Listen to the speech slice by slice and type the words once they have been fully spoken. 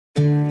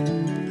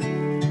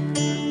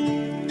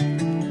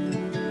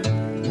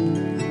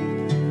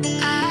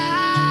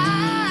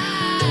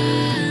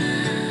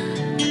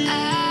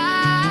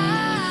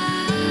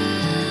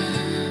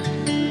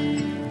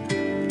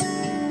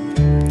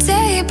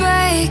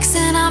breaks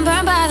and I'm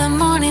burned by the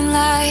morning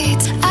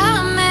light.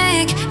 I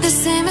make the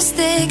same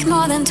mistake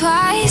more than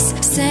twice.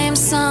 Same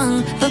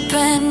song, but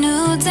brand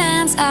new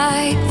dance.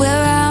 I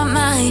wear out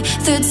my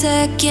third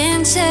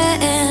second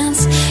chance.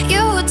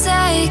 You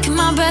take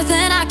my breath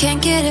and I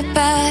can't get it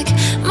back.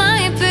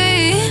 Might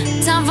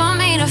be time for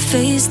me to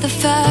face the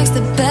facts.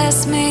 The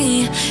best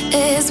me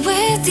is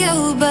with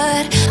you,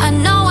 but I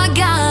know I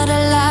got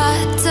a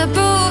lot to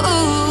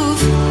prove.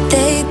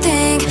 They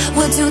think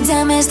we're too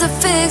damaged to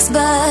fix,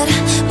 but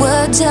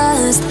we're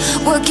just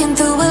working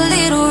through a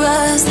little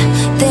rust.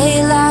 They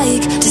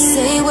like to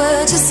say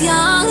we're just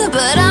young,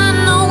 but I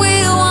know we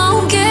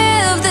won't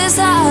give this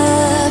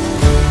up.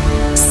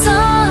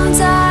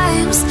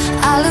 Sometimes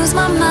I lose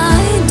my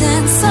mind,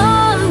 and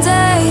some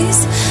days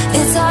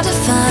it's hard to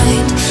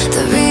find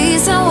the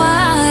reason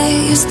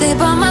why you stay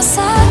by my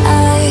side.